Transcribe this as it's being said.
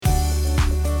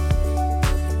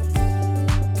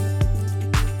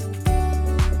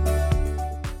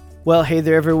Well, hey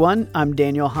there, everyone. I'm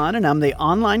Daniel Hahn, and I'm the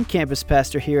online campus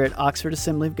pastor here at Oxford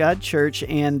Assembly of God Church,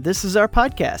 and this is our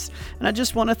podcast. And I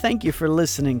just want to thank you for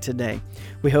listening today.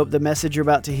 We hope the message you're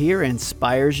about to hear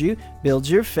inspires you, builds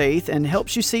your faith, and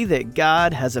helps you see that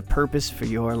God has a purpose for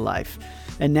your life.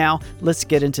 And now, let's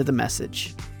get into the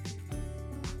message.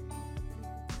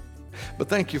 But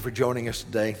thank you for joining us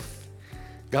today.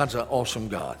 God's an awesome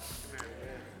God.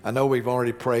 I know we've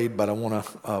already prayed, but I want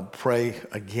to pray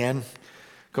again.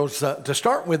 Because to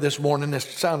start with this morning, it's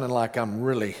sounding like I'm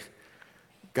really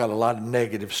got a lot of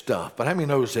negative stuff. But how many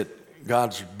knows that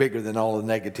God's bigger than all the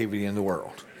negativity in the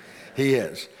world? He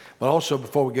is. But also,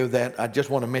 before we go to that, I just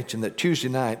want to mention that Tuesday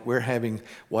night, we're having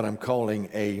what I'm calling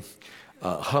a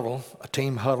huddle, a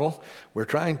team huddle. We're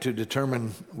trying to determine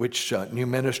which new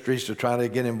ministries to try to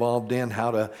get involved in, how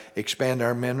to expand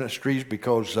our ministries,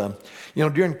 because,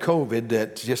 during COVID,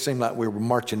 it just seemed like we were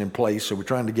marching in place, so we're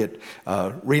trying to get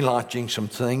relaunching some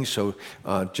things, so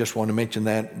just want to mention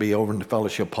that, be over in the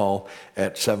fellowship hall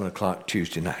at 7 o'clock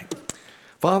Tuesday night.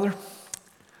 Father,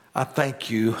 I thank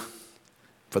you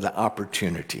for the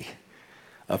opportunity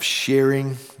of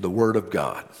sharing the Word of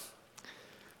God.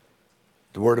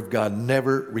 The Word of God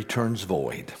never returns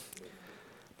void.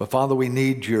 But Father, we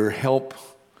need your help.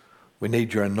 We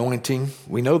need your anointing.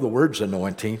 We know the Word's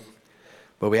anointing,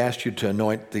 but we ask you to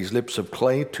anoint these lips of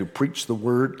clay to preach the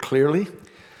Word clearly.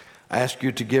 I ask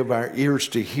you to give our ears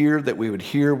to hear, that we would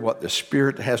hear what the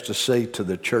Spirit has to say to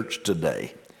the church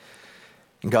today.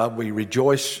 And God, we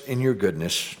rejoice in your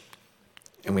goodness,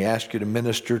 and we ask you to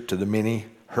minister to the many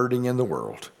hurting in the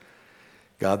world.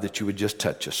 God, that you would just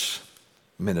touch us.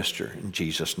 Minister in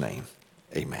Jesus' name.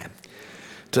 Amen.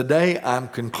 Today I'm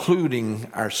concluding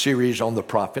our series on the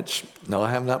prophets. No, I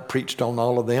have not preached on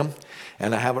all of them,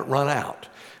 and I haven't run out.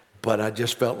 But I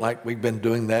just felt like we've been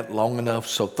doing that long enough,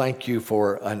 so thank you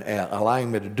for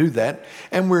allowing me to do that.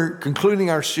 And we're concluding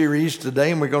our series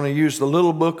today, and we're going to use the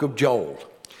little book of Joel.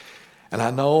 And I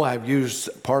know I've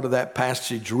used part of that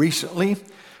passage recently,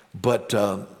 but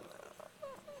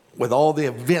with all the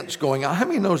events going on, how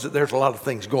many knows that there's a lot of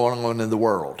things going on in the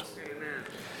world? Amen.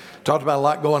 Talked about a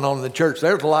lot going on in the church.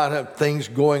 There's a lot of things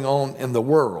going on in the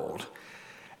world.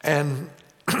 And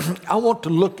I want to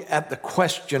look at the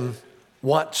question,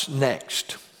 what's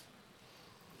next?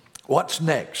 What's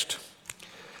next?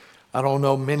 I don't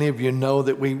know, many of you know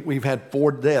that we've had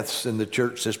 4 deaths in the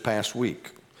church this past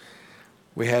week.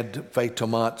 We had Faye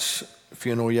Tomat's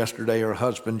funeral yesterday. Her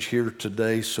husband's here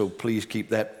today, so please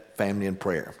keep that family in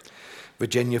prayer.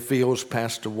 Virginia Fields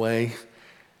passed away.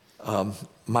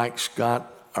 Mike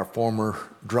Scott, our former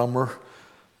drummer,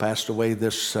 passed away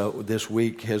this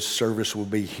week. His service will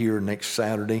be here next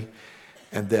Saturday.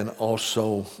 And then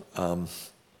also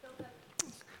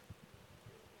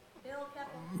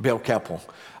Bill Keppel.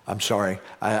 I'm sorry,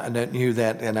 I knew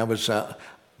that, and I was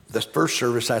the first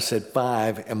service I said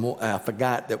 5, and I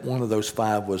forgot that one of those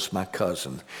 5 was my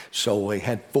cousin. So we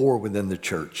had 4 within the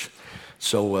church.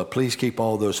 So please keep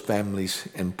all those families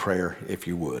in prayer if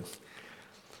you would.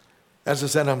 As I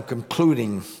said, I'm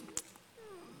concluding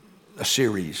a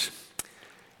series.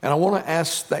 And I want to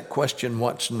ask that question,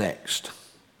 what's next?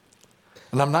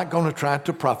 And I'm not going to try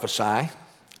to prophesy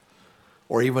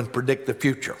or even predict the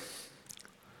future.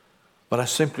 But I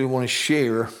simply want to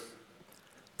share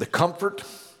the comfort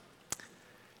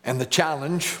and the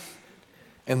challenge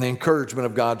and the encouragement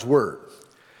of God's Word.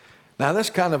 Now,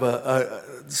 that's kind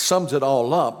of sums it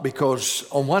all up, because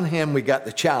on one hand, we got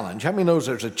the challenge. How many knows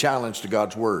there's a challenge to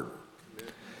God's Word?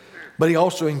 But he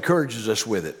also encourages us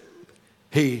with it.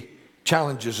 He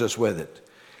challenges us with it.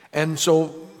 And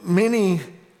so many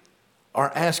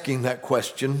are asking that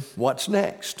question, what's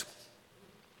next?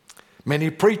 Many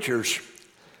preachers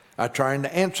are trying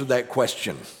to answer that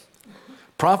question.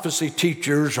 Prophecy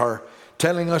teachers are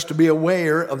telling us to be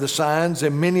aware of the signs,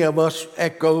 and many of us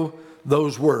echo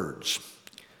those words.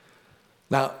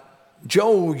 Now,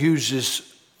 Joel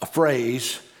uses a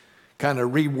phrase, kind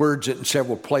of rewords it in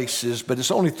several places, but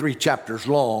it's only 3 chapters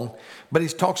long. But he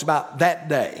talks about that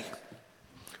day,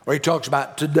 or he talks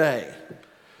about today,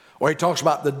 or he talks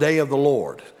about the day of the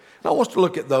Lord. And I want us to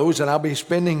look at those, and I'll be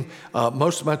spending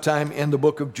most of my time in the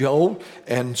book of Joel.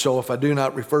 And so if I do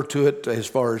not refer to it as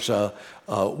far as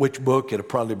which book, it'll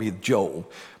probably be Joel.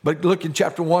 But look in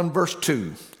chapter 1, verse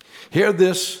 2. Hear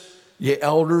this, ye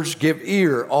elders, give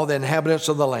ear, all the inhabitants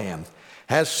of the land.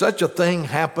 Has such a thing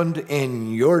happened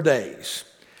in your days?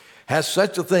 Has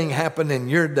such a thing happened in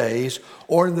your days,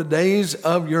 or in the days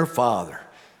of your father?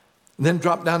 And then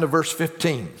drop down to verse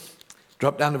 15.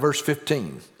 Drop down to verse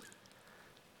 15.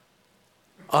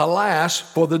 Alas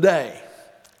for the day,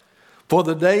 for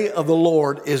the day of the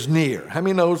Lord is near. How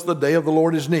many knows the day of the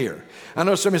Lord is near? I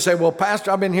know somebody say, well,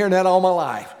 Pastor, I've been hearing that all my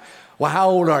life. Well, how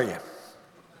old are you?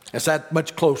 It's that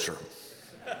much closer.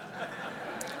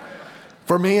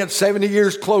 For me, it's 70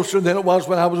 years closer than it was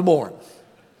when I was born.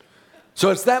 So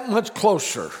it's that much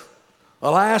closer.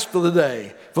 Alas for the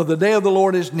day, for the day of the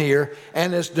Lord is near,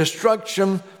 and its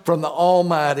destruction from the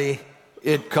Almighty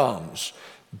it comes.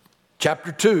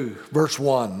 Chapter 2, verse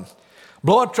 1.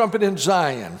 Blow a trumpet in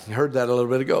Zion. You heard that a little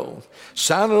bit ago.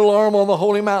 Sound an alarm on the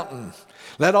holy mountain.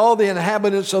 Let all the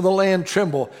inhabitants of the land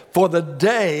tremble, for the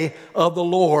day of the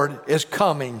Lord is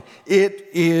coming. It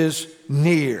is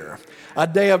near. A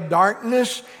day of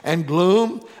darkness and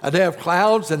gloom, a day of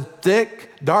clouds and thick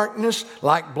darkness,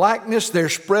 like blackness, they're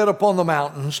spread upon the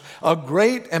mountains. A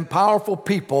great and powerful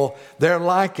people, their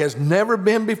like has never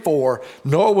been before,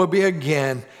 nor will be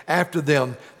again after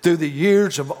them, through the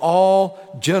years of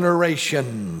all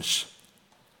generations.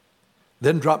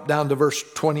 Then drop down to verse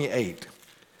 28.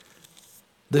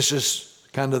 This is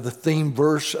kind of the theme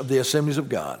verse of the Assemblies of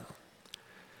God.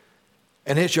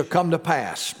 And it shall come to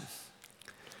pass.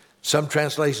 Some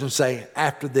translations say,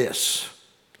 after this.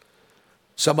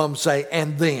 Some of them say,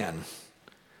 and then.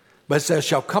 But it says,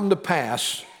 shall come to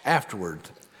pass afterward,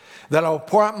 that I will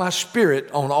pour out my spirit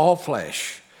on all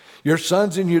flesh. Your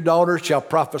sons and your daughters shall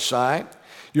prophesy.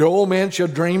 Your old men shall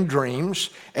dream dreams,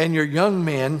 and your young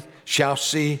men shall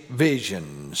see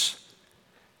visions.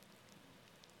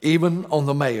 Even on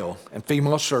the male and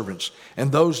female servants, in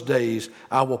those days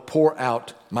I will pour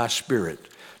out my spirit.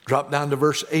 Drop down to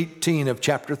verse 18 of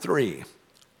chapter 3.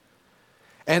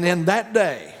 And in that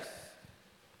day,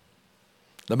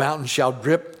 the mountains shall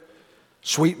drip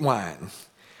sweet wine,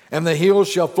 and the hills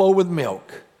shall flow with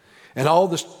milk, and all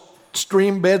the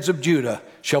stream beds of Judah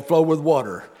shall flow with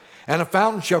water. And a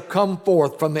fountain shall come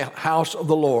forth from the house of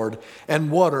the Lord,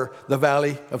 and water the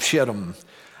valley of Shittim.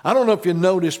 I don't know if you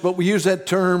noticed, but we use that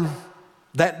term,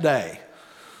 that day,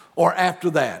 or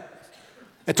after that.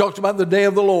 It talks about the day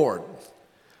of the Lord.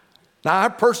 Now, I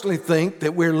personally think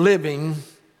that we're living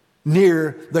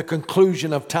near the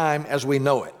conclusion of time as we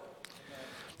know it.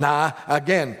 Now,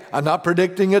 again, I'm not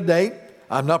predicting a date.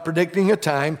 I'm not predicting a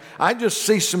time. I just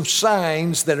see some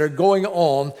signs that are going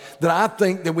on that I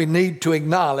think that we need to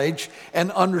acknowledge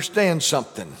and understand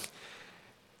something.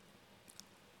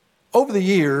 Over the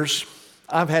years,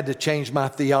 I've had to change my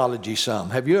theology some.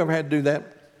 Have you ever had to do that?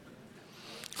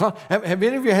 Huh? Have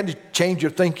any of you had to change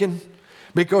your thinking?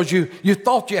 Because you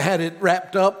thought you had it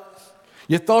wrapped up.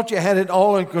 You thought you had it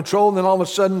all in control, and then all of a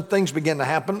sudden things began to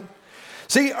happen.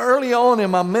 See, early on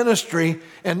in my ministry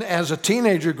and as a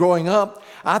teenager growing up,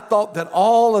 I thought that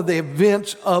all of the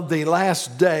events of the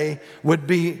last day would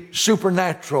be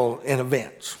supernatural in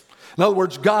events. In other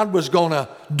words, God was going to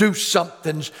do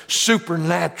something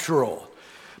supernatural.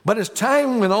 But as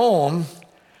time went on,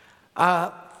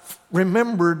 I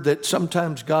remembered that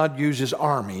sometimes God uses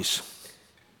armies.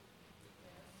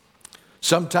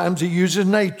 Sometimes He uses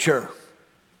nature.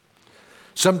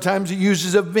 Sometimes He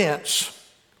uses events,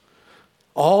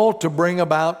 all to bring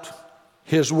about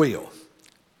His will.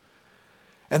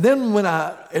 And then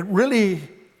it really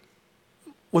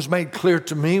was made clear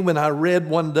to me when I read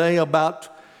one day about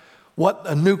what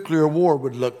a nuclear war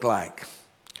would look like.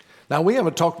 Now, we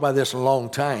haven't talked about this in a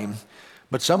long time,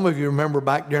 but some of you remember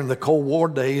back during the Cold War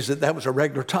days that was a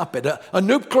regular topic, a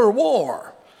nuclear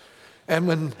war. And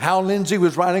when Hal Lindsey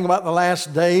was writing about the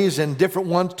last days and different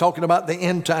ones talking about the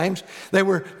end times, they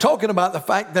were talking about the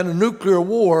fact that a nuclear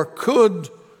war could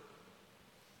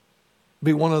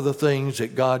be one of the things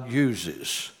that God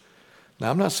uses.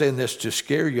 Now, I'm not saying this to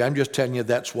scare you. I'm just telling you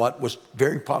that's what was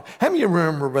very popular. How many of you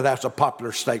remember when that's a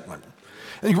popular statement?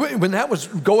 And when that was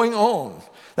going on,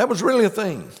 that was really a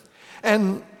thing.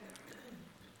 And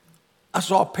I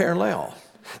saw a parallel.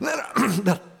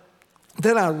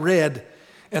 Then I read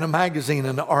in a magazine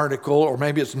an article, or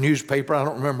maybe it's a newspaper, I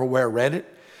don't remember where I read it,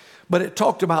 but it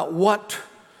talked about what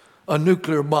a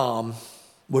nuclear bomb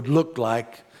would look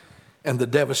like and the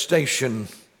devastation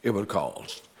it would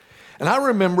cause. And I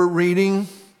remember reading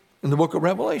in the book of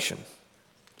Revelation.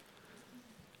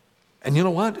 And you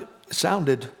know what? It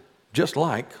sounded just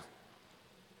like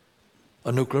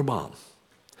a nuclear bomb.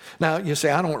 Now, you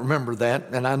say, I don't remember that.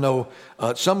 And I know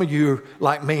some of you,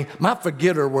 like me, my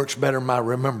forgetter works better than my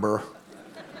remember.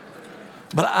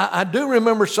 But I do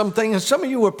remember something, and some of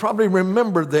you will probably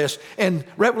remember this in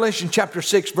Revelation chapter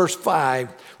 6, verse 5,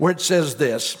 where it says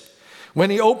this. When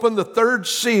He opened the third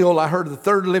seal, I heard the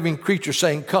third living creature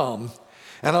saying, come.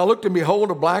 And I looked, and behold,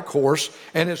 a black horse,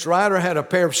 and its rider had a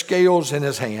pair of scales in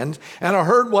his hand. And I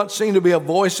heard what seemed to be a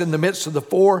voice in the midst of the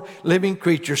four living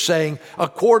creatures saying, a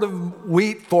quart of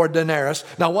wheat for a denarius.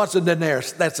 Now, what's a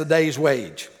denarius? That's a day's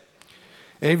wage.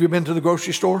 Any of you been to the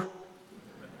grocery store?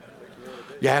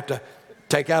 You have to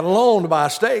take out a loan to buy a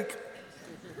steak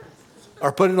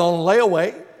or put it on a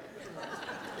layaway.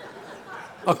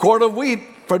 A quart of wheat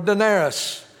for a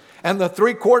denarius, and the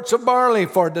 3 quarts of barley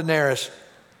for a denarius.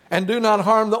 And do not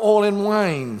harm the oil and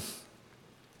wine.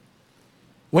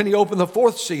 When he opened the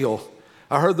 4th seal,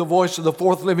 I heard the voice of the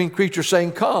 4th living creature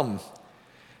saying, come.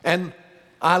 And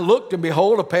I looked, and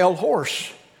behold, a pale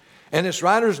horse. And its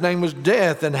rider's name was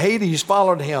Death, and Hades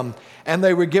followed him. And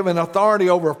they were given authority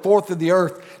over a fourth of the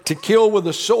earth to kill with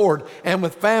the sword, and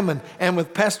with famine, and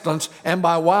with pestilence, and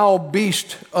by wild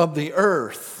beast of the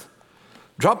earth.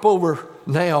 Drop over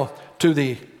now to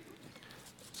the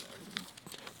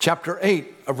chapter 8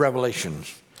 of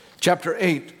Revelations. Chapter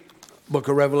 8, book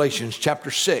of Revelations,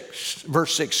 chapter 6,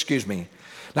 verse 6,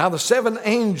 Now the 7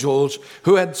 angels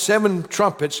who had 7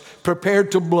 trumpets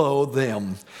prepared to blow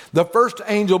them. The first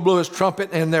angel blew his trumpet,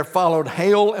 and there followed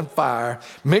hail and fire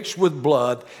mixed with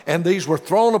blood, and these were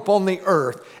thrown upon the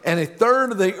earth. And a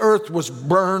third of the earth was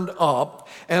burned up,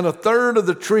 and a third of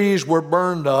the trees were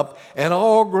burned up, and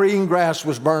all green grass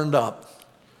was burned up.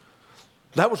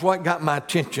 That was what got my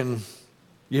attention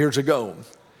years ago.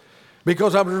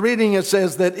 Because I was reading, it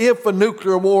says that if a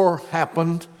nuclear war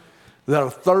happened, that a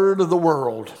third of the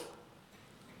world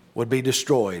would be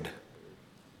destroyed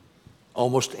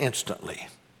almost instantly.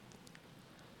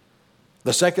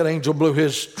 The second angel blew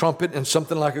his trumpet, and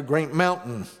something like a great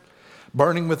mountain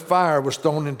burning with fire was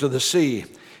thrown into the sea.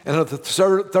 And a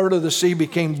third of the sea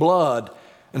became blood,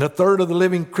 and a third of the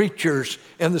living creatures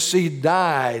in the sea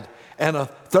died, and a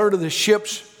third of the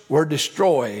ships were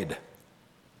destroyed.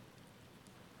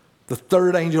 The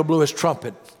third angel blew his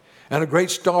trumpet, and a great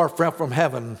star fell from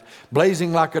heaven,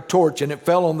 blazing like a torch, and it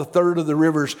fell on the third of the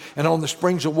rivers and on the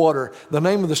springs of water. The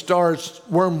name of the star is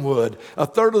wormwood. A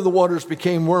third of the waters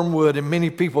became wormwood, and many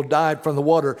people died from the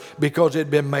water because it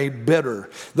had been made bitter.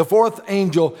 The fourth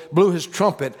angel blew his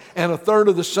trumpet, and a third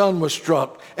of the sun was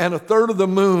struck, and a third of the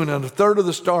moon, and a third of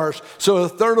the stars. So a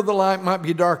third of the light might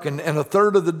be darkened, and a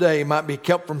third of the day might be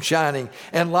kept from shining,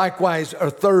 and likewise a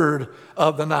third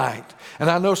of the night.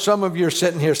 And I know some of you are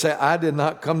sitting here saying, I did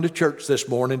not come to church this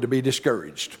morning to be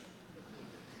discouraged.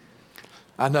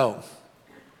 I know.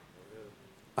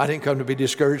 I didn't come to be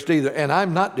discouraged either, and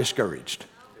I'm not discouraged.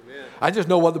 Amen. I just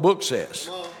know what the book says.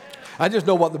 I just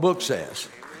know what the book says.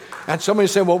 And somebody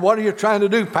said, well, what are you trying to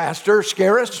do, Pastor?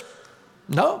 Scare us?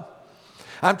 No.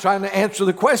 I'm trying to answer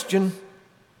the question,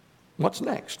 what's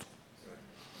next?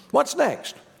 What's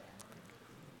next?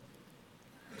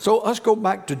 So let's go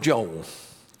back to Joel.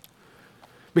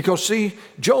 Because see,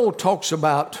 Joel talks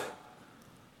about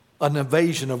an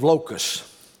invasion of locusts.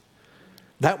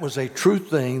 That was a true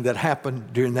thing that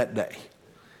happened during that day.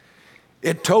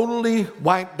 It totally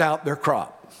wiped out their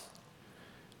crop.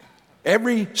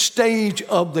 Every stage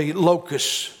of the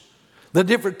locusts, the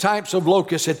different types of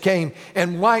locusts had came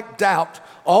and wiped out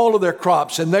all of their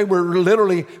crops, and they were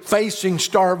literally facing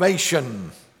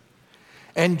starvation.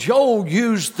 And Joel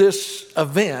used this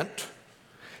event.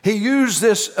 He used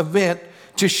this event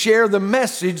to share the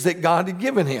message that God had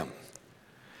given him.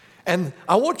 And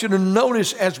I want you to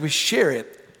notice as we share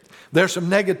it, there's some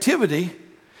negativity,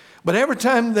 but every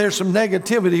time there's some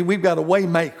negativity, we've got a way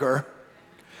maker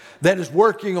that is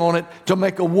working on it to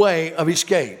make a way of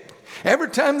escape. Every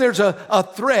time there's a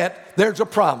threat, there's a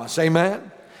promise.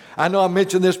 Amen? I know I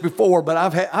mentioned this before, but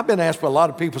I've been asked by a lot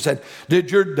of people, said,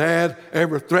 did your dad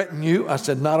ever threaten you? I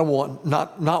said, not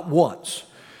once.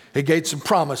 He gave some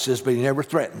promises, but he never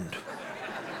threatened.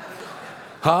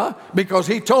 Huh? Because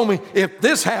he told me, if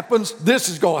this happens, this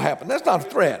is going to happen. That's not a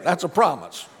threat. That's a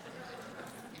promise.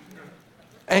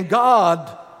 And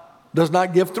God does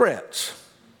not give threats,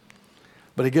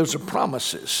 but he gives them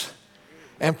promises.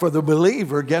 And for the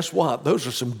believer, guess what? Those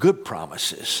are some good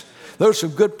promises. Those are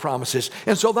some good promises.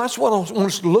 And so that's what I want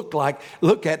us to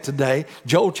look at today.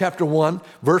 Joel chapter 1,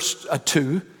 verse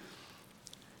 2.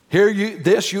 Hear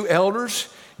you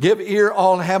elders. Give ear,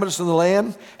 all inhabitants of the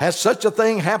land. Has such a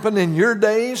thing happened in your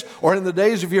days or in the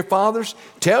days of your fathers?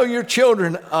 Tell your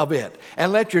children of it,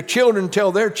 and let your children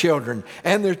tell their children,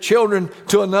 and their children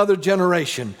to another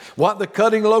generation. What the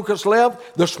cutting locust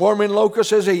left, the swarming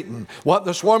locust has eaten. What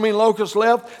the swarming locust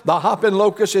left, the hopping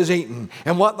locust has eaten.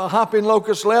 And what the hopping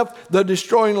locust left, the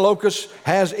destroying locust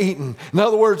has eaten. In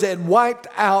other words, it wiped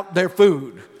out their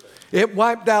food. It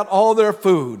wiped out all their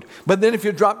food. But then if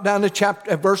you drop down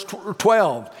to verse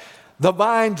 12, the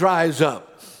vine dries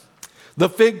up. The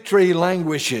fig tree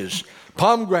languishes.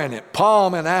 Pomegranate,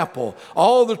 palm, and apple,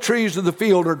 all the trees of the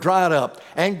field are dried up,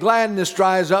 and gladness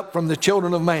dries up from the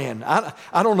children of man.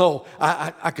 I don't know.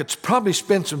 I could probably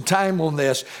spend some time on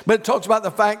this, but it talks about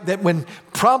the fact that when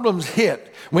problems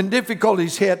hit, when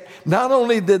difficulties hit, not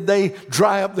only did they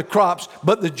dry up the crops,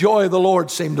 but the joy of the Lord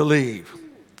seemed to leave.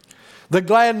 The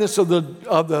gladness of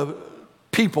the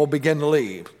people began to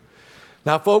leave.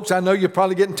 Now, folks, I know you're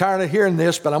probably getting tired of hearing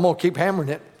this, but I'm going to keep hammering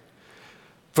it.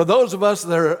 For those of us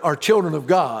that are children of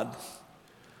God,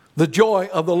 the joy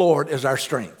of the Lord is our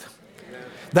strength.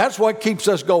 That's what keeps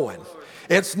us going.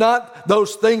 It's not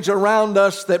those things around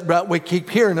us that we keep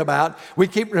hearing about. We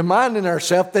keep reminding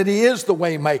ourselves that He is the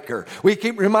way maker. We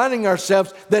keep reminding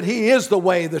ourselves that He is the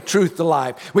way, the truth, the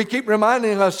life. We keep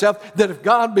reminding ourselves that if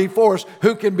God be for us,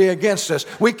 who can be against us?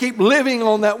 We keep living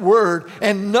on that word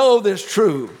and know this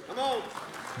true.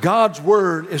 God's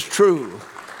word is true.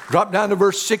 Drop down to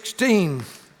verse 16.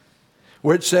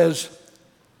 Where it says,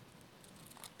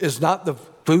 is not the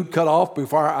food cut off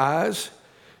before our eyes?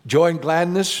 Joy and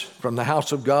gladness from the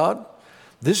house of God?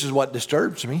 This is what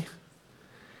disturbs me.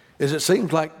 Is it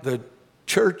seems like the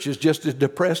church is just as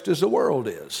depressed as the world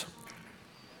is.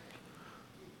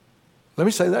 Let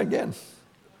me say that again.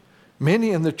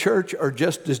 Many in the church are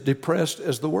just as depressed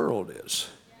as the world is.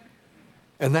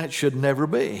 And that should never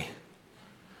be.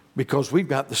 Because we've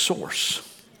got the source.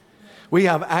 We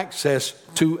have access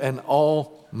to an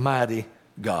almighty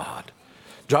God.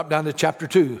 Drop down to chapter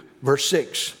 2, verse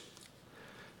 6.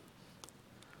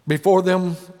 Before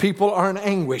them, people are in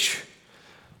anguish.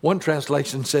 One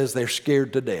translation says they're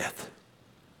scared to death.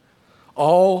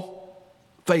 All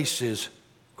faces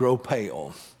grow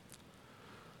pale.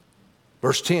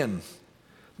 Verse 10.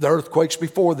 The earth quakes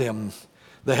before them.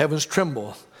 The heavens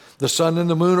tremble. The sun and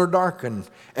the moon are darkened,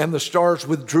 and the stars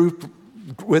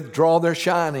withdraw their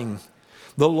shining.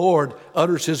 The Lord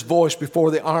utters His voice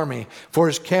before the army, for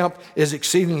His camp is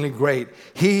exceedingly great.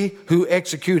 He who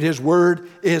executes His word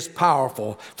is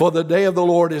powerful, for the day of the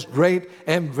Lord is great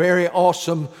and very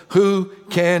awesome. Who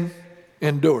can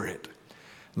endure it?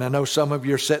 And I know some of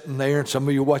you are sitting there and some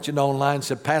of you watching online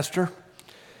said, Pastor,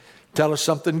 tell us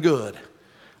something good.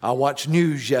 I watched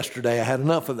news yesterday. I had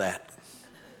enough of that.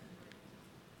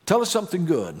 Tell us something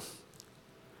good.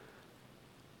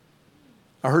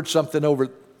 I heard something over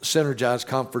Synergize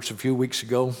conference a few weeks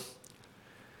ago,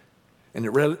 and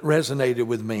it resonated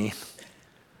with me.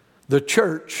 The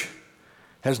church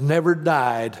has never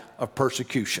died of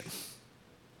persecution.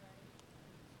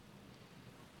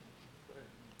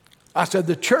 I said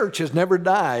the church has never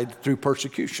died through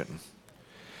persecution.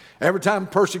 Every time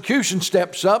persecution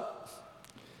steps up,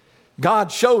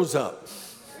 God shows up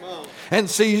and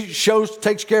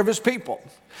takes care of His people.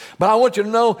 But I want you to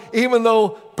know, even though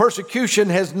persecution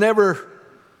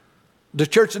the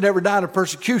church has never died of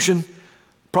persecution,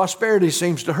 prosperity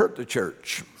seems to hurt the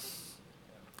church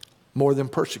more than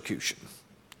persecution.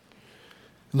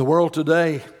 In the world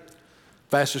today,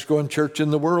 fastest growing church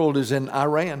in the world is in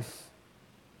Iran.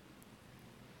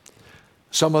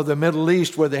 Some of the Middle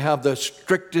East, where they have the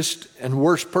strictest and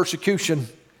worst persecution,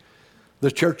 the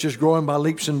church is growing by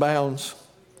leaps and bounds.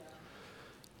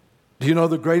 Do you know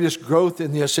the greatest growth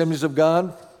in the Assemblies of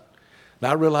God? Now,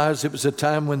 I realize it was a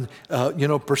time when,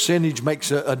 percentage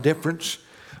makes a difference.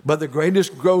 But the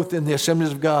greatest growth in the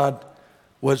Assemblies of God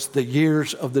was the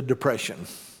years of the Depression.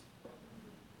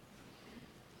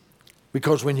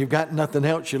 Because when you've got nothing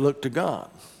else, you look to God.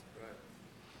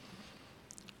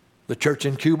 The church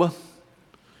in Cuba,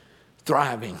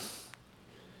 thriving.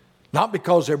 Not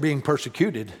because they're being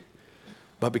persecuted,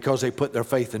 but because they put their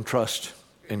faith and trust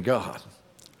in God.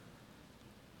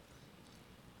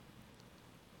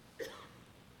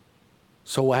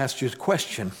 So I asked you a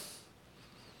question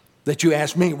that you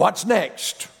asked me, what's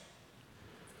next?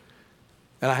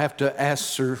 And I have to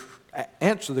answer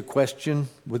the question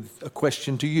with a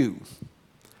question to you.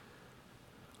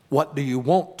 What do you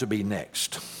want to be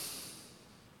next?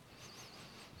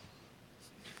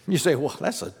 You say, well,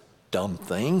 that's a dumb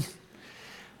thing.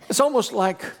 It's almost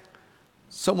like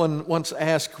someone once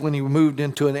asked when he moved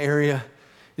into an area,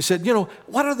 he said,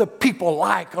 what are the people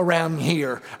like around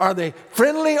here? Are they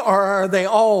friendly or are they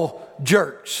all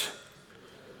jerks?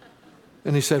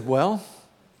 And he said, well,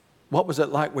 what was it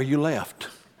like where you left?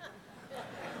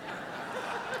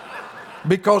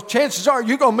 Because chances are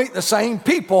you're going to meet the same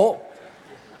people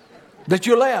that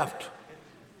you left.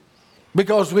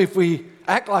 Because if we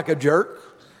act like a jerk,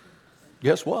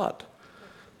 guess what?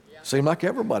 Seems like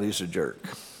everybody's a jerk.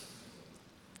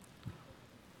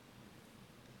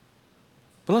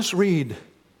 But let's read.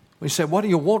 We say, what do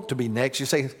you want to be next? You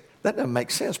say, that doesn't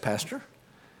make sense, Pastor.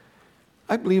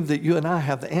 I believe that you and I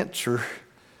have the answer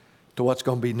to what's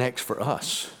going to be next for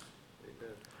us.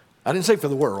 I didn't say for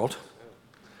the world.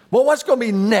 Well, what's going to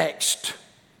be next?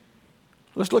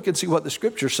 Let's look and see what the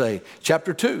scriptures say.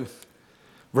 Chapter 2,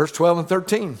 verse 12 and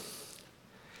 13.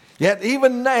 Yet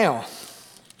even now,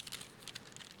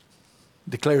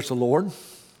 declares the Lord,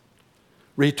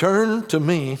 return to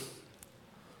me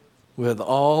with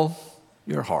all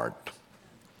your heart,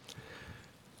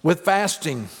 with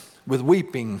fasting, with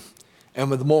weeping, and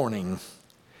with mourning,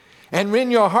 and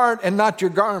rend your heart and not your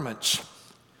garments.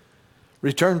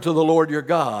 Return to the Lord your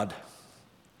God.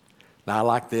 Now I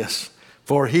like this.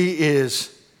 For he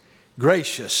is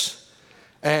gracious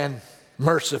and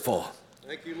merciful.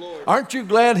 Thank you, Lord. Aren't you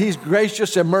glad he's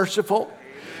gracious and merciful?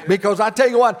 Because I tell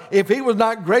you what, if he was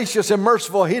not gracious and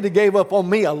merciful, he'd have gave up on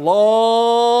me a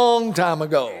long time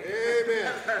ago.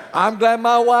 Amen. I'm glad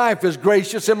my wife is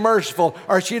gracious and merciful,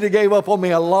 or she'd have gave up on me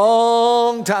a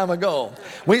long time ago.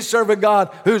 We serve a God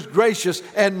who's gracious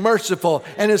and merciful.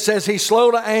 And it says he's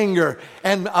slow to anger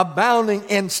and abounding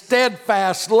in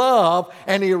steadfast love,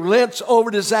 and he relents over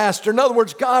disaster. In other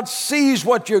words, God sees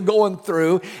what you're going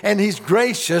through, and he's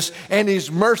gracious and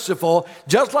he's merciful,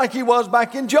 just like he was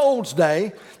back in Joel's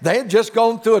day. They had just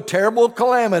gone through a terrible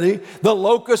calamity. The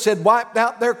locusts had wiped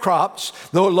out their crops.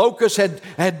 The locusts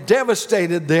had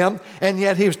devastated them. And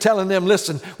yet he was telling them,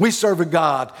 listen, we serve a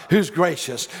God who's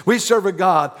gracious. We serve a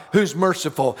God who's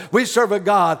merciful. We serve a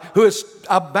God who is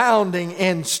abounding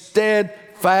in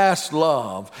steadfast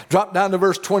love. Drop down to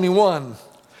verse 21.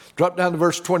 Drop down to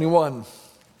verse 21.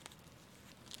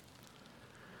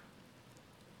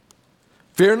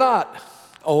 Fear not,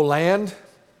 O land.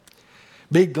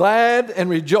 Be glad and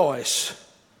rejoice,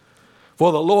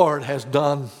 for the Lord has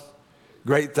done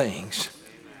great things.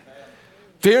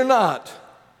 Fear not,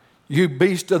 you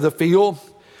beast of the field,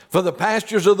 for the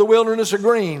pastures of the wilderness are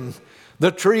green.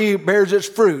 The tree bears its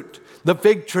fruit. The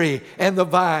fig tree and the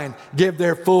vine give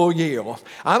their full yield.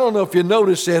 I don't know if you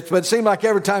notice this, but it seems like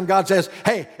every time God says,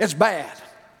 hey, it's bad.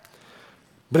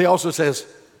 But he also says,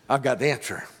 I've got the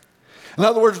answer. In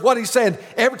other words, what he said,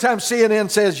 every time CNN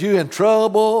says, you in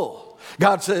trouble,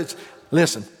 God says,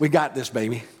 listen, we got this,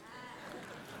 baby.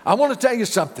 I want to tell you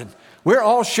something. We're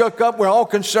all shook up. We're all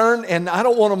concerned. And I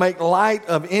don't want to make light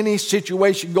of any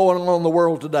situation going on in the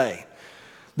world today.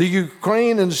 The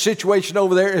Ukraine and the situation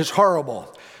over there is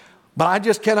horrible. But I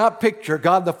just cannot picture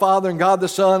God the Father and God the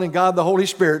Son and God the Holy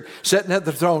Spirit sitting at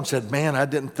the throne and said, man, I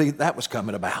didn't think that was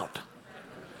coming about.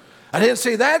 I didn't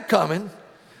see that coming.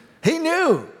 He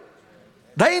knew.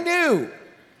 They knew.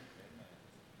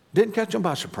 Didn't catch them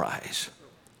by surprise.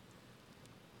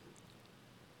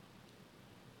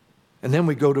 And then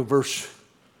we go to verse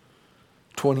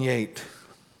 28.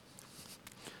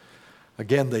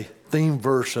 Again, the theme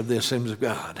verse of the Assemblies of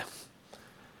God.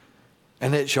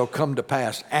 And it shall come to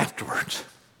pass afterwards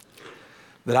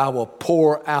that I will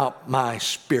pour out my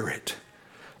spirit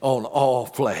on all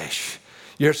flesh.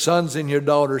 Your sons and your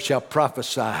daughters shall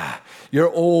prophesy.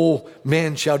 Your old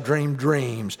men shall dream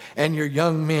dreams, and your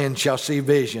young men shall see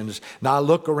visions. Now I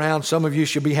look around, some of you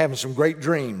should be having some great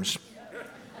dreams.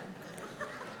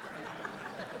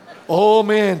 Old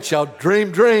men shall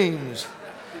dream dreams.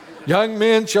 Young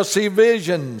men shall see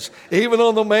visions. Even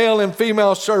on the male and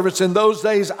female servants in those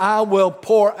days, I will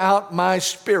pour out my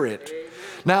spirit.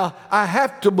 Now, I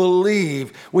have to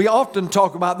believe, we often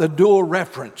talk about the dual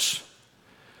reference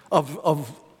of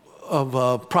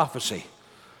prophecy.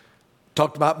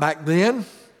 Talked about back then,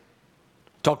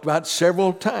 talked about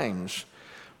several times.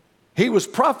 He was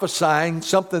prophesying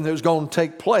something that was going to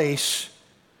take place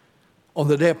on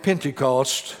the day of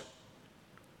Pentecost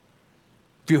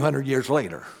a few hundred years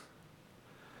later.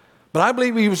 But I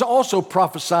believe he was also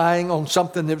prophesying on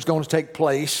something that was going to take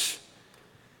place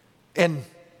in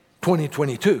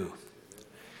 2022.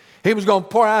 He was going to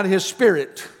pour out his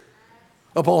spirit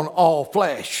upon all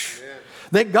flesh.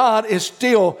 That God is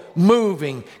still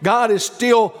moving. God is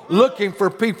still looking for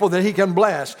people that he can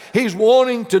bless. He's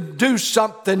wanting to do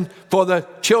something for the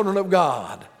children of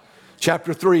God.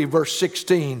 Chapter 3, verse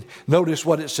 16. Notice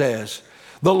what it says.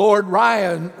 The Lord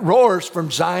roars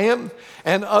from Zion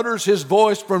and utters his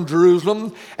voice from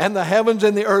Jerusalem, and the heavens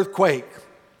and the earth quake.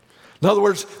 In other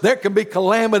words, there can be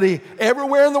calamity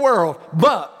everywhere in the world,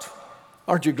 but,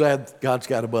 aren't you glad God's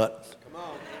got a but? Come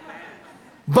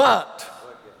on.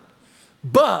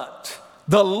 But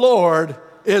the Lord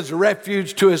is a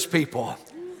refuge to his people,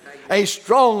 a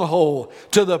stronghold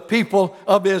to the people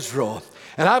of Israel.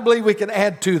 And I believe we can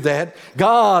add to that.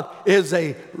 God is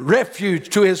a refuge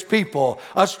to his people,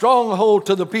 a stronghold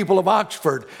to the people of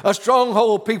Oxford, a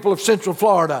stronghold people of Central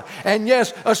Florida, and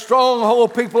yes, a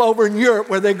stronghold people over in Europe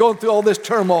where they're going through all this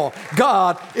turmoil.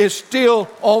 God is still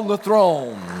on the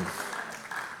throne.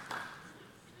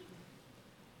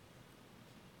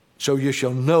 So you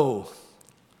shall know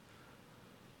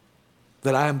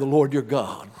that I am the Lord your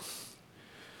God,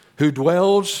 who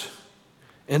dwells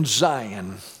in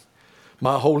Zion,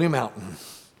 my holy mountain.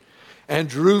 And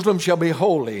Jerusalem shall be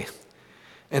holy,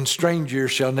 and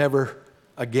strangers shall never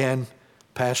again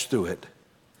pass through it.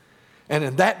 And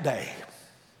in that day,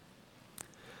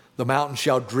 the mountain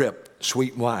shall drip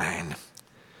sweet wine,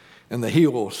 and the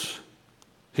hills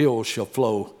shall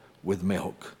flow with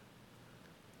milk.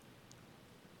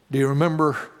 Do you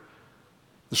remember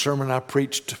the sermon I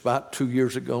preached about 2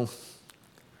 years ago?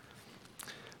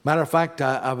 Matter of fact,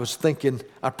 I was thinking,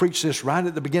 I preached this right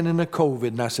at the beginning of COVID,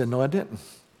 and I said, no, I didn't.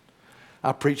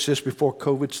 I preached this before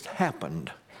COVID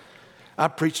happened. I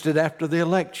preached it after the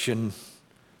election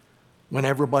when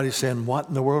everybody's saying, what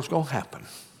in the world's going to happen?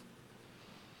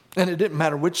 And it didn't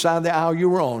matter which side of the aisle you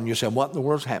were on. You said, what in the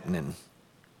world's happening?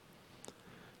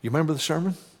 You remember the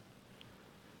sermon?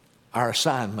 Our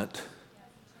assignment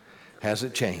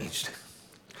hasn't changed.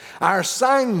 Our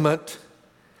assignment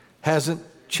hasn't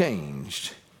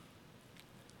changed.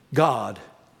 God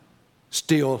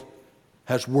still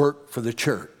has work for the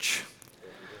church.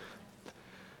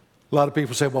 A lot of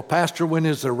people say, well, Pastor, when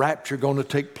is the rapture going to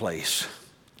take place?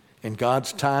 In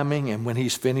God's timing and when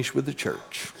he's finished with the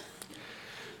church.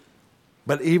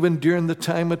 But even during the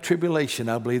time of tribulation,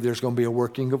 I believe there's going to be a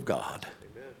working of God.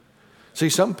 Amen. See,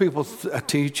 some people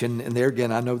teach, and there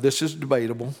again, I know this is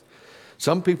debatable.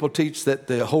 Some people teach that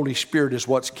the Holy Spirit is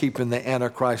what's keeping the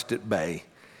Antichrist at bay.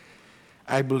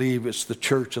 I believe it's the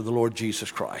church of the Lord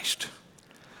Jesus Christ.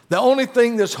 The only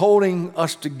thing that's holding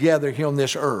us together here on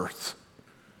this earth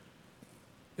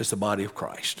is the body of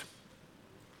Christ.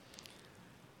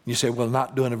 You say, well,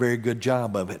 not doing a very good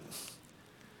job of it.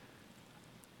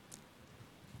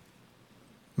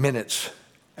 Minutes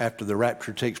after the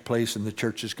rapture takes place and the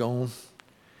church is gone,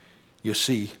 you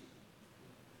see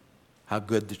how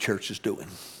good the church is doing.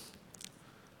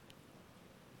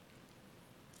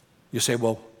 You say,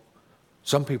 well,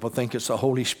 some people think it's the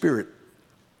Holy Spirit.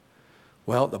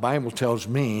 Well, the Bible tells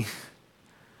me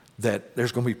that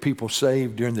there's going to be people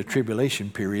saved during the tribulation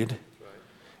period,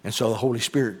 and so the Holy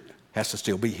Spirit has to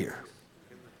still be here.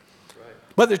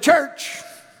 But the church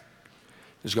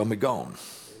is going to be gone.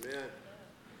 Amen.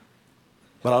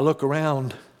 But I look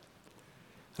around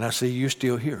and I see you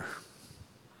still here.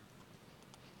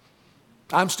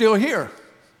 I'm still here.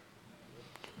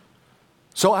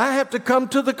 So I have to come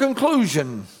to the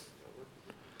conclusion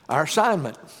our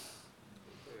assignment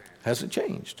hasn't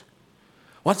changed.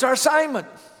 What's our assignment?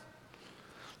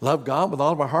 Love God with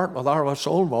all of our heart, with all of our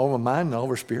soul, with all of our mind, and all of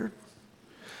our spirit.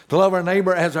 To love our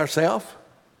neighbor as ourselves.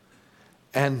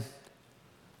 And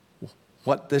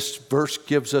what this verse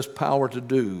gives us power to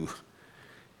do,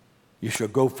 you shall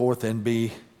go forth and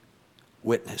be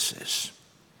witnesses.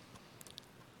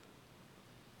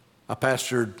 I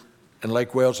pastored in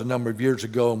Lake Wales a number of years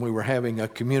ago, and we were having a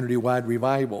community-wide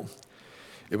revival.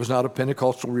 It was not a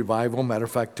Pentecostal revival. Matter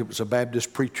of fact, it was a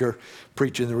Baptist preacher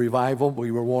preaching the revival.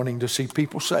 We were wanting to see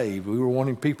people saved. We were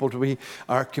wanting people to be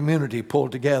our community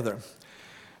pulled together.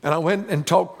 And I went and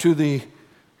talked to the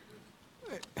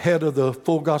head of the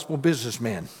Full Gospel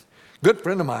Businessmen, good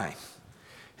friend of mine.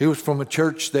 He was from a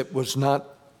church that was not,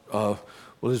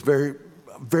 was very,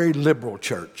 very liberal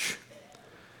church.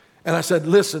 And I said,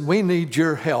 listen, we need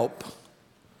your help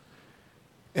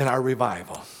in our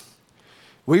revival.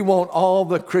 We want all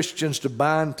the Christians to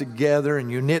bind together and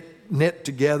knit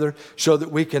together so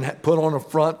that we can put on a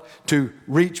front to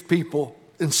reach people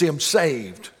and see them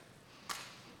saved.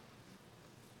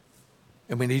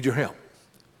 And we need your help.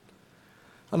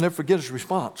 I'll never forget his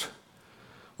response.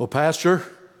 Well, Pastor,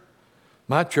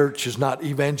 my church is not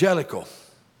evangelical.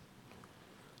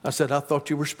 I said, I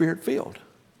thought you were spirit-filled.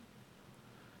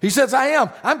 He says, I am.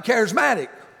 I'm charismatic.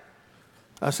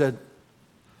 I said,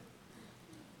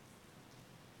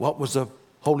 what was the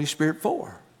Holy Spirit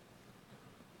for?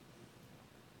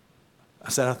 I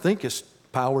said, I think it's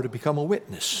power to become a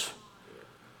witness.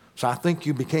 So I think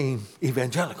you became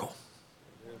evangelical.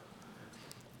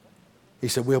 He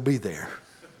said, we'll be there.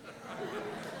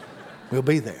 We'll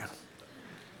be there.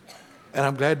 And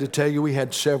I'm glad to tell you we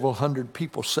had several hundred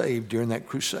people saved during that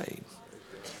crusade.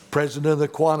 President of the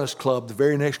Kiwanis Club, the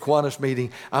very next Kiwanis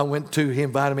meeting I went to, he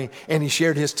invited me and he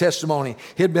shared his testimony.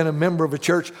 He had been a member of a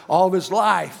church all of his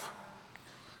life,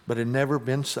 but had never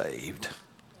been saved.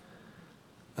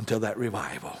 until that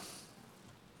revival.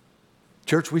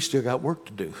 Church, we still got work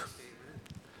to do.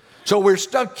 So we're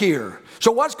stuck here.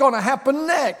 So what's going to happen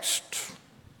next?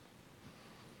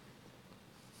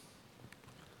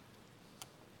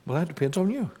 Well, that depends on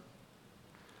you.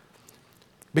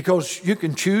 Because you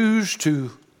can choose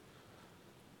to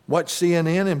watch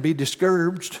CNN and be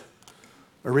discouraged,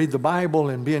 or read the Bible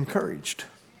and be encouraged.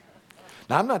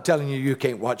 Now, I'm not telling you you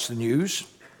can't watch the news.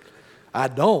 I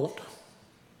don't.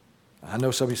 I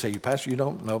know somebody say, Pastor, you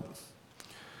don't? Nope.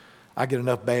 I get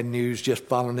enough bad news just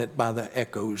following it by the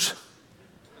echoes.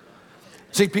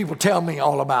 See, people tell me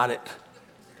all about it.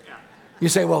 You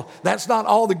say, well, that's not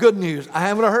all the good news. I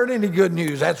haven't heard any good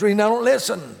news. That's the reason I don't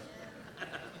listen.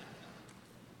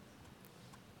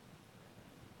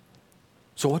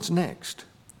 So what's next?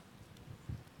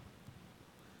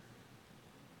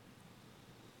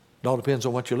 It all depends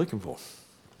on what you're looking for.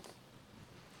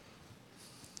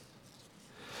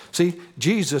 See,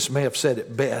 Jesus may have said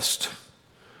it best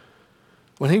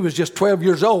when he was just 12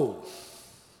 years old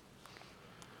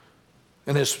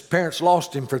and his parents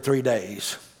lost him for 3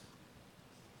 days.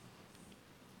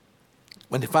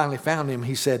 When they finally found him,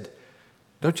 he said,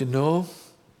 don't you know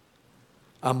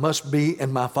I must be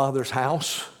in my Father's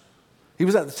house? He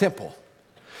was at the temple.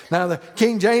 Now, the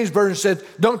King James Version said,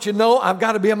 don't you know I've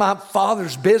got to be in my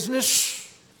Father's business?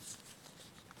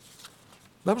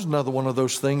 That was another one of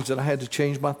those things that I had to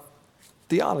change my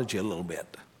theology a little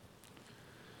bit.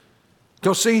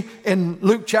 Go see, in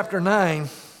Luke chapter 9,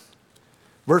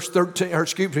 verse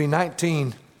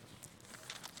 19,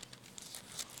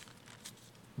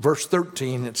 verse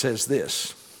 13, it says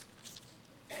this.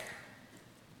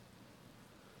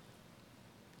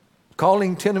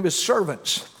 Calling 10 of his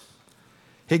servants,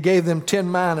 he gave them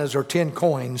 10 minas or 10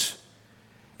 coins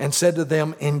and said to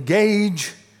them,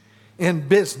 engage in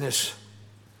business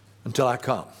until I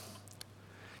come.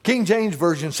 King James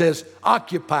Version says,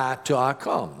 occupy till I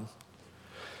come.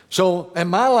 So in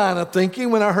my line of thinking,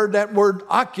 when I heard that word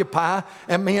occupy,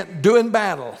 it meant doing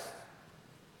battle.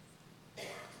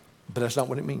 But that's not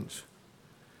what it means.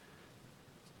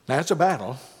 Now, it's a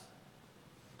battle,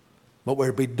 but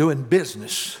we'll be doing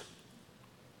business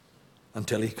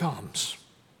until he comes.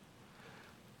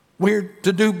 We're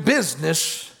to do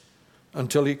business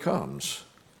until he comes.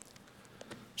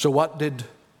 So what did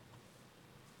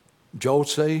Joel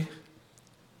say?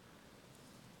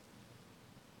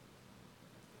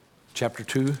 Chapter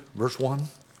 2, verse 1.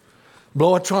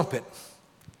 Blow a trumpet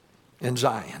in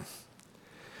Zion.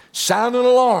 Sound an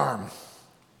alarm.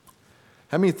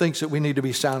 How many thinks that we need to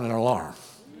be sounding an alarm?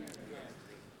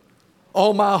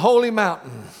 Oh, my holy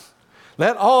mountain,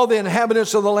 let all the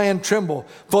inhabitants of the land tremble,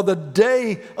 for the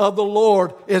day of the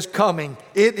Lord is coming.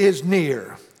 It is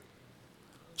near.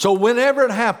 So whenever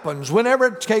it happens, whenever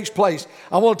it takes place,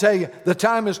 I want to tell you, the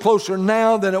time is closer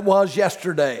now than it was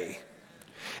yesterday.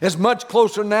 It's much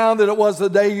closer now than it was the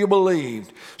day you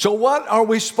believed. So what are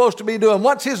we supposed to be doing?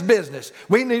 What's his business?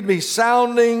 We need to be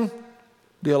sounding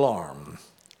the alarm.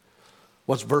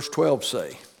 What's verse 12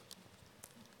 say?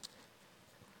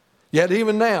 Yet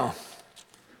even now,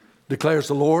 declares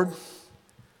the Lord,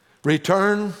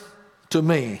 return to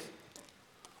me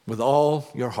with all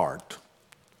your heart,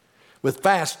 with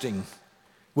fasting,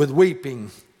 with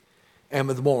weeping, and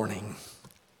with mourning.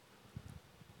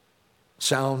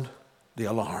 Sound the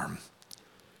alarm.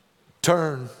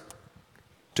 Turn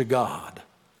to God.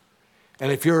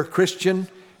 And if you're a Christian,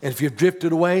 and if you've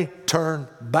drifted away, turn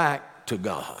back to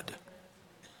God.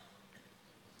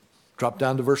 Drop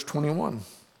down to verse 21.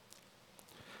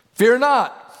 Fear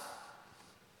not.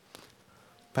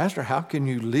 Pastor, how can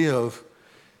you live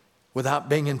without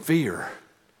being in fear?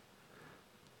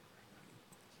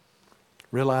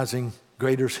 Realizing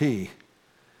greater is he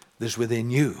that is within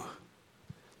you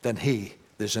than he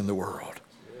that is in the world.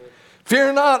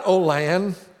 Fear not, O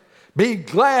land. Be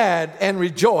glad and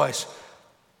rejoice,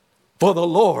 for the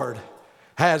Lord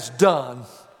has done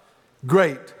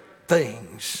great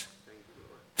things.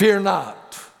 Fear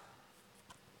not.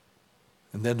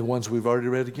 And then the ones we've already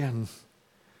read again.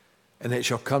 And it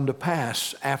shall come to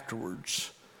pass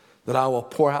afterwards that I will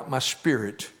pour out my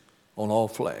spirit on all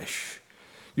flesh.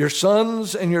 Your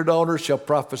sons and your daughters shall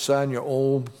prophesy, and your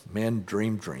old men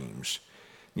dream dreams.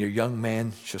 And your young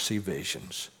man shall see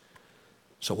visions.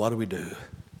 So what do?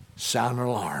 Sound an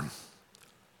alarm.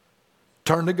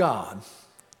 Turn to God.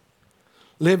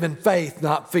 Live in faith,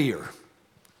 not fear.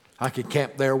 I could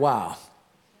camp there a while.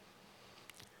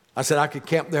 I said I could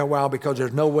camp there a while because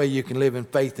there's no way you can live in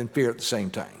faith and fear at the same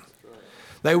time.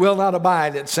 They will not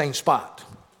abide at the same spot.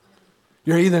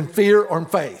 You're either in fear or in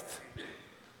faith.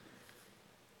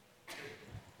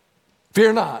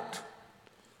 Fear not.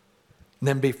 and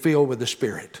then be filled with the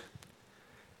Spirit.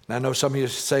 And I know some of you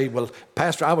say, well,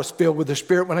 Pastor, I was filled with the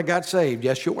Spirit when I got saved.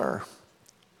 Yes, you were.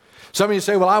 Some of you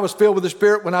say, well, I was filled with the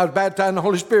Spirit when I was baptized in the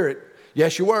Holy Spirit.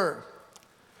 Yes, you were.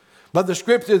 But the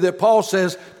scripture that Paul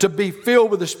says to be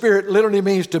filled with the Spirit literally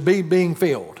means to be being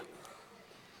filled.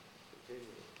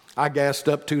 I gassed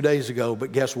up 2 days ago,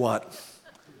 but guess what?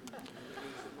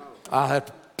 I'll have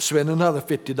to spend another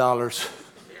 $50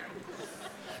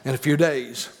 in a few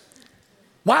days.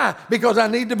 Why? Because I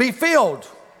need to be filled.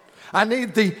 I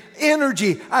need the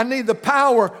energy. I need the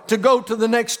power to go to the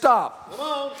next stop.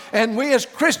 And we as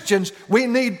Christians, we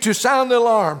need to sound the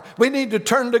alarm. We need to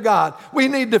turn to God. We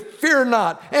need to fear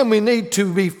not. And we need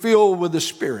to be filled with the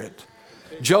Spirit.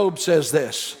 Job says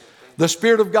this, the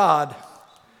Spirit of God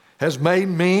has made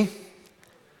me,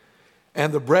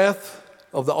 and the breath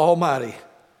of the Almighty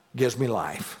gives me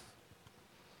life.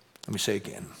 Let me say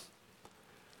again.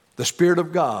 The Spirit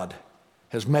of God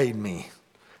has made me.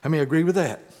 How many agree with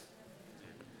that?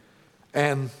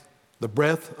 And the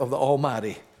breath of the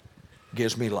Almighty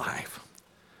gives me life.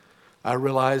 I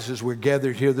realize as we're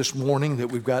gathered here this morning that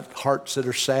we've got hearts that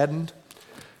are saddened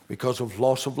because of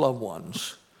loss of loved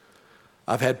ones.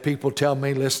 I've had people tell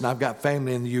me, listen, I've got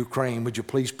family in the Ukraine. Would you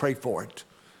please pray for it?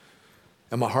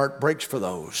 And my heart breaks for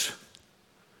those.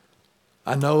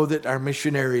 I know that our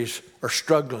missionaries are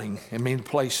struggling in many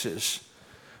places.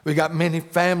 We got many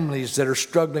families that are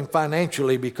struggling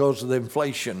financially because of the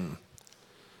inflation.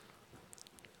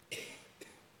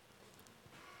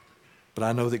 But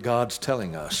I know that God's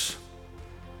telling us,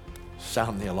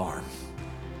 sound the alarm.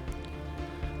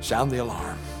 Sound the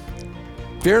alarm.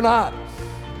 Fear not.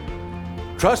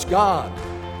 Trust God.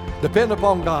 Depend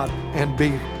upon God and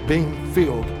be being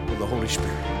filled with the Holy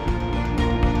Spirit.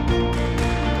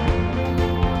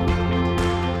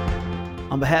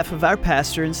 On behalf of our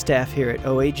pastor and staff here at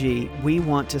OAG, we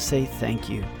want to say thank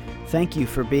you. Thank you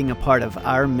for being a part of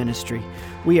our ministry.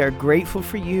 We are grateful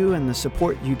for you and the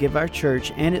support you give our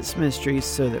church and its ministries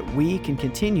so that we can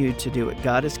continue to do what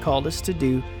God has called us to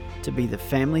do, to be the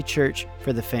family church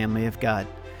for the family of God.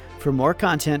 For more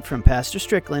content from Pastor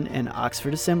Strickland and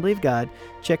Oxford Assembly of God,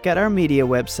 check out our media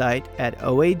website at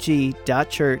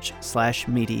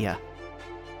oag.church/media.